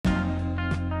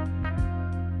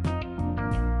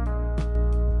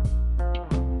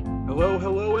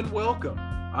and welcome.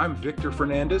 I'm Victor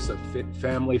Fernandez of Fit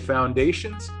Family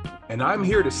Foundations, and I'm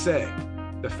here to say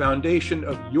the foundation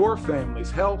of your family's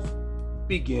health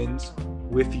begins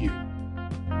with you.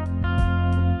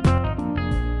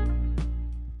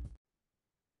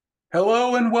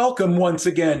 Hello and welcome once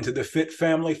again to the Fit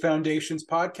Family Foundations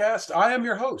podcast. I am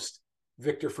your host,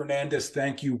 Victor Fernandez.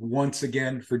 Thank you once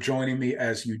again for joining me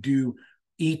as you do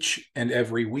each and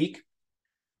every week.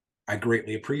 I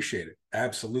greatly appreciate it.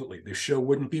 Absolutely. The show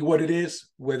wouldn't be what it is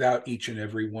without each and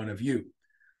every one of you.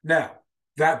 Now,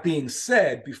 that being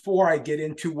said, before I get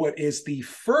into what is the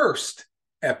first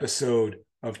episode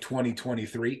of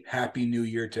 2023, Happy New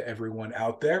Year to everyone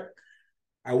out there,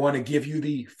 I want to give you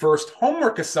the first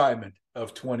homework assignment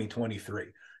of 2023.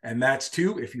 And that's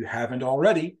to, if you haven't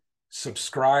already,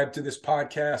 subscribe to this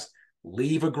podcast,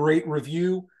 leave a great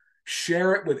review,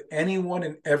 share it with anyone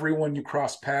and everyone you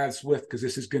cross paths with, because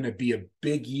this is going to be a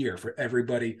big year for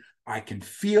everybody. I can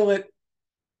feel it.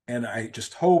 And I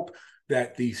just hope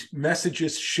that these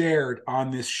messages shared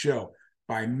on this show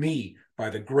by me,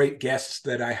 by the great guests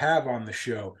that I have on the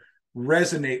show,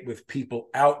 resonate with people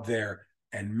out there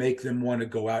and make them want to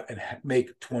go out and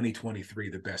make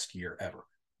 2023 the best year ever.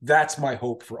 That's my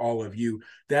hope for all of you.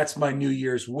 That's my New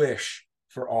Year's wish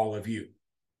for all of you.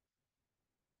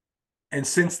 And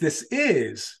since this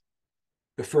is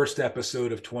the first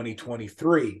episode of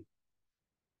 2023,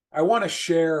 I want to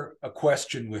share a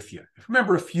question with you.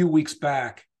 Remember a few weeks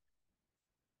back,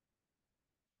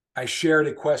 I shared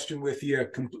a question with you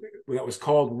that was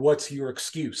called, "What's your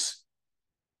excuse?"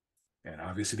 And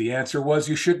obviously the answer was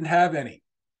you shouldn't have any.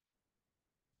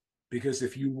 Because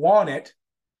if you want it,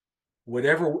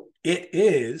 whatever it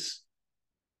is,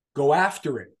 go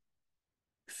after it.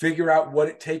 Figure out what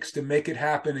it takes to make it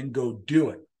happen and go do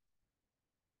it.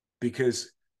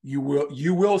 Because you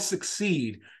will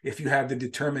succeed if you have the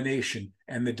determination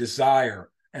and the desire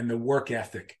and the work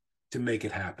ethic to make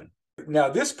it happen. Now,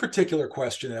 this particular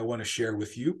question that I want to share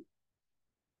with you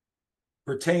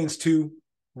pertains to,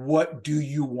 what do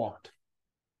you want?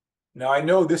 Now, I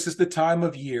know this is the time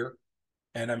of year,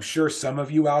 and I'm sure some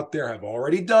of you out there have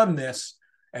already done this,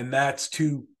 and that's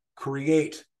to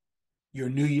create your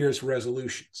New Year's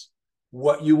resolutions,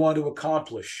 what you want to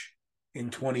accomplish in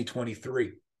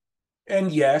 2023.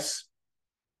 And yes,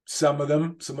 some of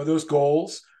those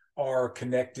goals are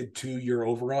connected to your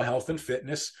overall health and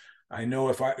fitness. I know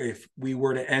if we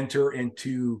were to enter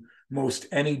into most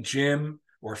any gym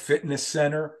or fitness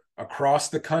center across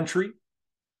the country,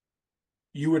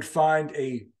 you would find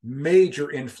a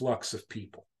major influx of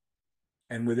people.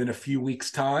 And within a few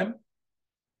weeks' time,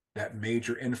 that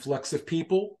major influx of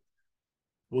people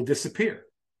will disappear.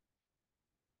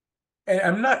 And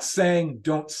I'm not saying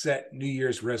don't set New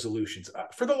Year's resolutions.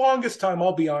 For the longest time,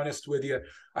 I'll be honest with you,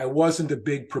 I wasn't a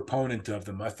big proponent of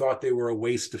them. I thought they were a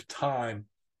waste of time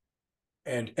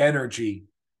and energy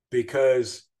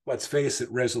because, let's face it,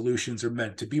 resolutions are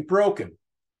meant to be broken.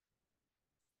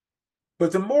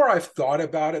 But the more I've thought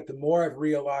about it, the more I've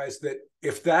realized that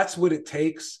if that's what it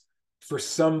takes for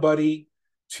somebody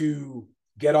to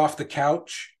get off the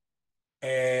couch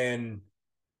and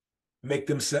make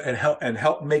themselves and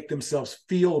help make themselves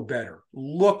feel better,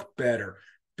 look better,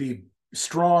 be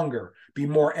stronger, be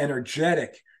more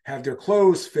energetic, have their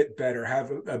clothes fit better,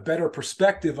 have a better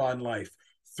perspective on life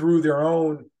through their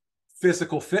own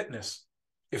physical fitness.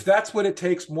 If that's what it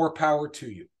takes, more power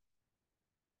to you.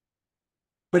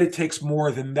 But it takes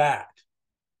more than that.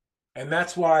 And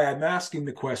that's why I'm asking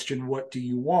the question, what do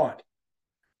you want?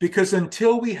 Because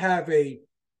until we have a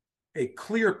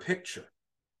clear picture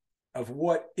of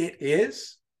what it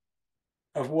is,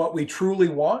 of what we truly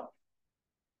want,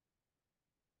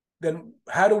 then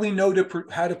how do we know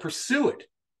how to pursue it?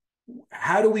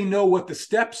 How do we know what the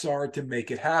steps are to make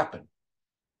it happen?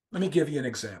 Let me give you an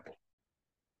example.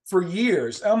 For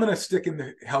years, I'm going to stick in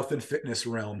the health and fitness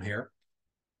realm here,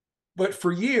 but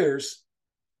for years,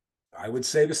 I would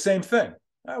say the same thing.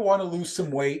 I want to lose some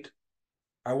weight.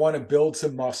 I want to build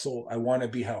some muscle. I want to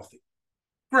be healthy.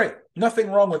 Great.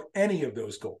 Nothing wrong with any of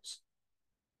those goals.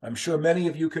 I'm sure many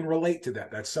of you can relate to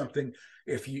that. That's something,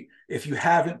 if you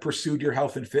haven't pursued your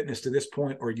health and fitness to this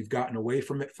point, or you've gotten away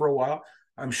from it for a while,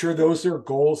 I'm sure those are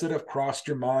goals that have crossed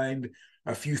your mind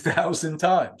a few thousand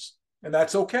times, and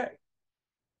that's okay.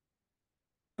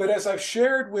 But as I've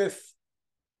shared with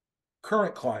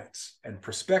current clients and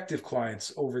prospective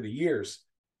clients over the years,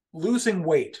 losing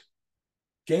weight,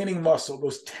 gaining muscle,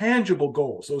 those tangible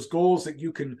goals, those goals that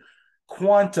you can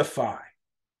quantify,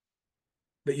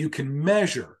 that you can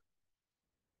measure,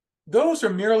 those are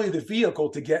merely the vehicle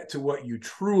to get to what you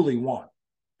truly want.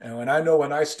 And I know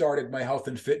when I started my health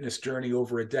and fitness journey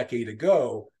over a decade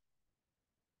ago,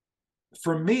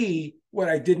 for me, what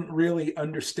I didn't really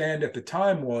understand at the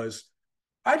time was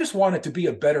I just wanted to be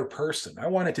a better person. I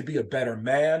wanted to be a better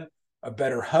man, a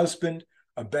better husband,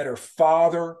 a better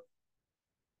father.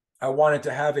 I wanted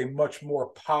to have a much more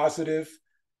positive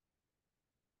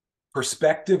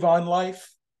perspective on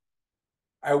life.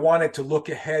 I wanted to look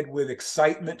ahead with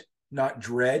excitement, not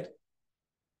dread.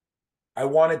 I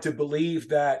wanted to believe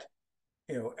that,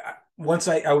 once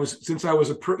I was, since I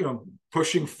was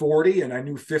pushing 40 and I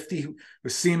knew 50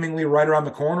 was seemingly right around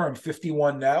the corner. I'm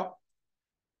 51 now.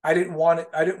 I didn't want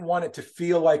it to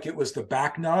feel like it was the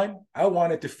back nine. I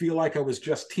wanted to feel like I was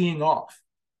just teeing off.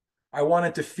 I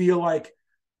wanted to feel like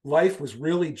life was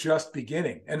really just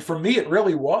beginning. And for me, it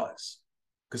really was,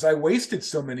 because I wasted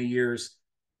so many years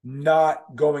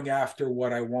not going after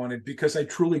what I wanted because I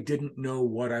truly didn't know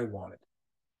what I wanted.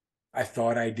 I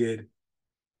thought I did.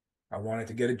 I wanted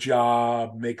to get a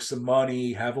job, make some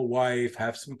money, have a wife,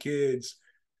 have some kids,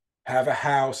 have a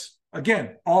house.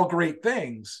 Again, all great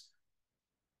things.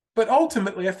 But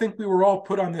ultimately, I think we were all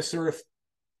put on this earth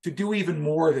to do even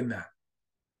more than that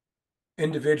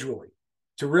individually,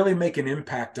 to really make an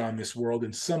impact on this world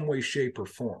in some way, shape, or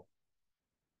form.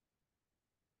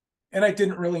 And I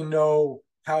didn't really know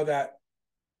how that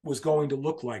was going to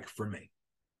look like for me.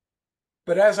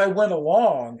 But as I went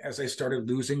along, as I started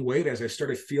losing weight, as I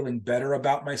started feeling better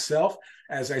about myself,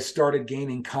 as I started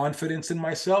gaining confidence in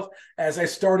myself, as I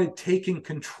started taking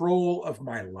control of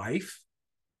my life,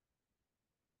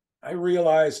 I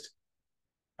realized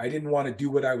I didn't want to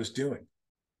do what I was doing.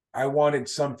 I wanted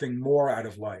something more out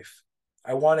of life.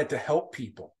 I wanted to help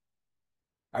people.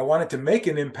 I wanted to make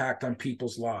an impact on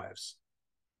people's lives.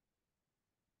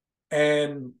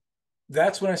 And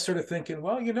that's when I started thinking,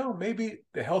 well, maybe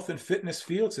the health and fitness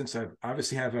field, since I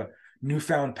obviously have a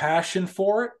newfound passion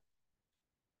for it,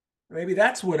 maybe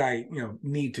that's what I,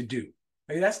 need to do.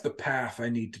 Maybe that's the path I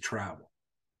need to travel.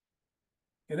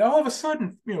 And all of a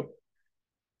sudden,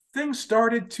 things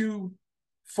started to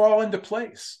fall into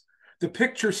place. The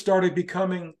picture started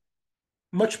becoming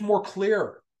much more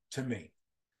clear to me.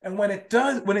 And when it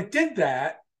did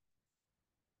that,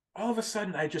 all of a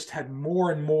sudden I just had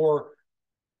more and more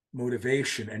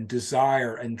motivation and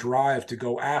desire and drive to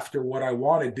go after what I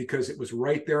wanted because it was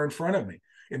right there in front of me.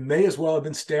 It may as well have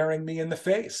been staring me in the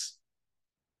face.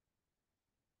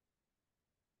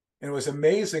 And it was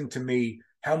amazing to me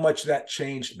how much that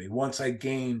changed me once I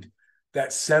gained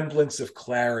that semblance of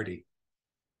clarity.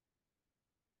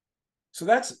 So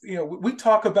that's, we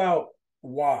talk about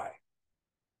why.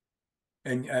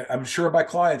 And I'm sure my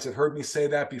clients have heard me say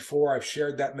that before. I've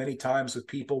shared that many times with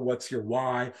people. What's your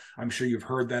why? I'm sure you've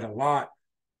heard that a lot.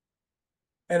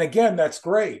 And again, that's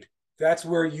great. That's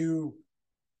the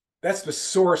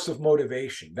source of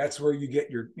motivation. That's where you get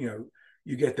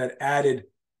you get that added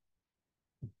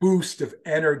boost of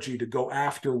energy to go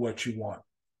after what you want.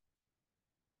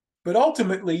 But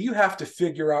ultimately, you have to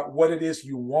figure out what it is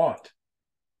you want,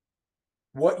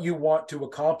 what you want to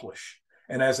accomplish.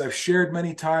 And as I've shared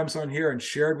many times on here and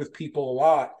shared with people a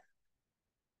lot,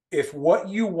 if what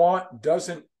you want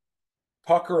doesn't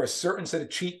pucker a certain set of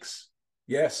cheeks,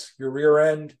 yes, your rear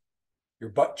end,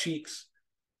 your butt cheeks,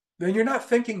 then you're not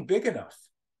thinking big enough.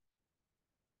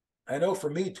 I know for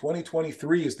me,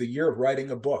 2023 is the year of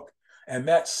writing a book, and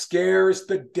that scares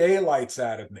the daylights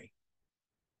out of me.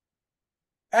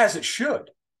 As it should.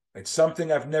 It's something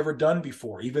I've never done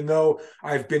before, even though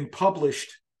I've been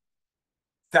published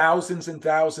thousands and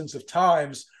thousands of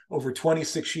times over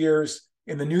 26 years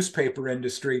in the newspaper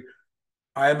industry.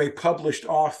 I am a published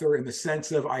author in the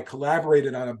sense of I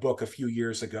collaborated on a book a few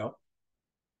years ago.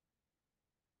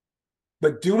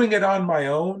 But doing it on my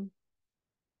own,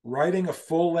 writing a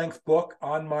full-length book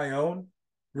on my own,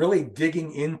 really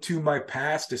digging into my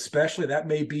past, especially, that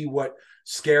may be what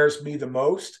scares me the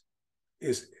most,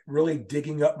 is really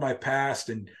digging up my past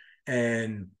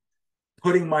and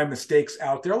putting my mistakes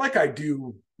out there like I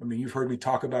do. I mean, you've heard me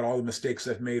talk about all the mistakes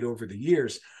I've made over the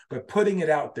years, but putting it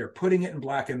out there, putting it in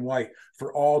black and white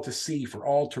for all to see, for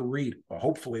all to read, well,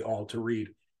 hopefully all to read.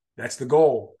 That's the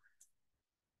goal.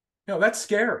 That's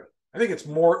scary. I think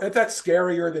that's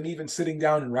scarier than even sitting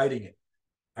down and writing it.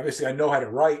 Obviously, I know how to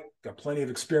write, got plenty of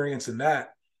experience in that,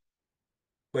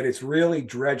 but it's really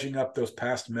dredging up those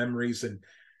past memories and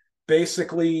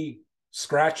basically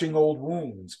scratching old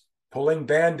wounds, pulling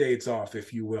Band-Aids off,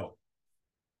 if you will.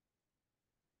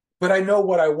 But I know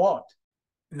what I want.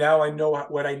 Now I know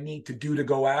what I need to do to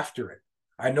go after it.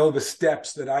 I know the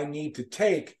steps that I need to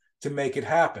take to make it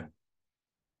happen.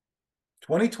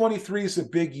 2023 is a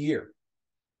big year,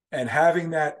 and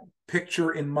having that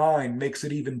picture in mind makes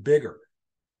it even bigger.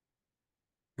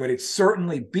 But it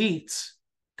certainly beats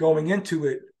going into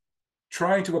it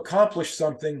trying to accomplish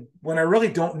something when I really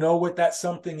don't know what that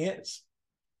something is.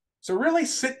 So really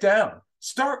sit down.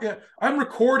 I'm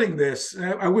recording this.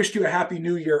 I wished you a happy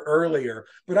new year earlier,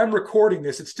 but I'm recording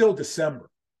this. It's still December.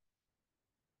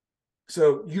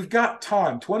 So you've got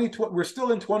time. We're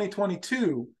still in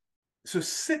 2022. So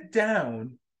sit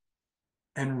down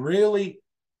and really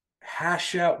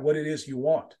hash out what it is you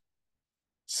want.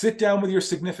 Sit down with your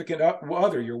significant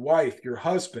other, your wife, your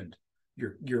husband,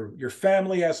 your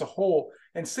family as a whole,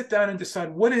 and sit down and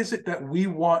decide, what is it that we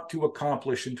want to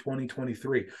accomplish in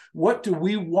 2023? What do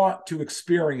we want to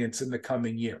experience in the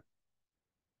coming year?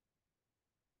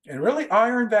 And really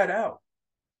iron that out.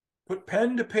 Put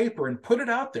pen to paper and put it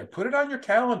out there. Put it on your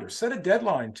calendar. Set a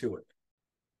deadline to it.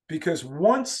 Because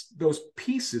once those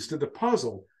pieces to the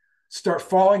puzzle start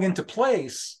falling into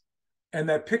place and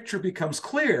that picture becomes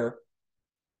clear,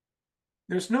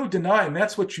 there's no denying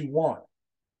that's what you want.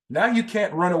 Now you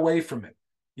can't run away from it.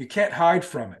 You can't hide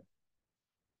from it.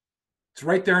 It's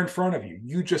right there in front of you.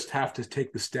 You just have to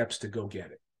take the steps to go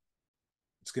get it.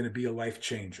 It's going to be a life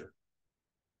changer.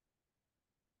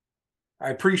 I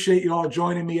appreciate you all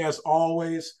joining me as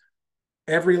always.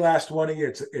 Every last one of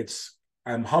you,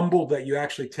 I'm humbled that you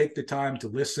actually take the time to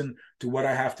listen to what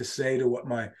I have to say, to what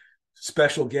my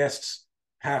special guests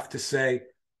have to say.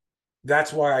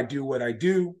 That's why I do what I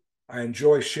do. I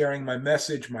enjoy sharing my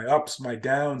message, my ups, my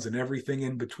downs, and everything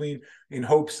in between, in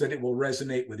hopes that it will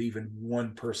resonate with even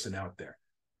one person out there.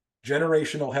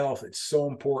 Generational health, it's so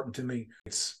important to me.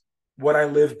 It's what I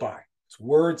live by. It's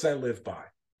words I live by.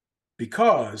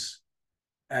 Because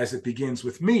as it begins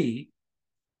with me,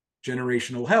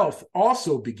 generational health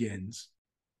also begins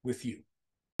with you.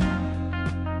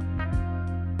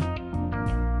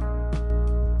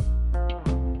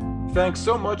 Thanks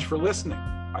so much for listening.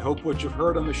 I hope what you've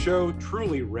heard on the show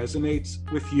truly resonates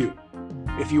with you.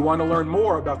 If you want to learn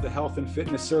more about the health and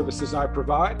fitness services I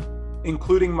provide,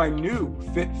 including my new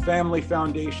Fit Family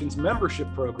Foundations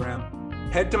membership program,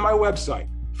 head to my website,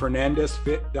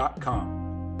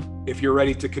 fernandezfit.com. If you're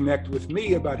ready to connect with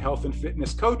me about health and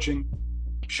fitness coaching,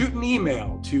 shoot an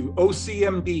email to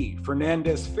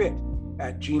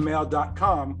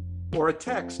ocmdfernandezfit@gmail.com or a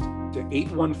text to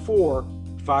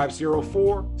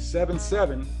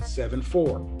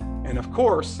 814-504-7774. And of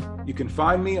course, you can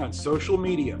find me on social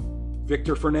media,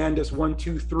 Victor Fernandez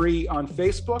 123 on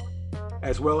Facebook,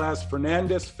 as well as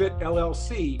Fernandez Fit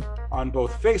LLC on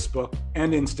both Facebook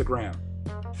and Instagram.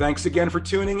 Thanks again for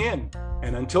tuning in.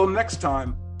 And until next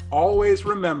time, always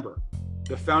remember,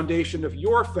 the foundation of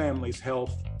your family's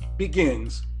health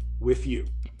begins with you.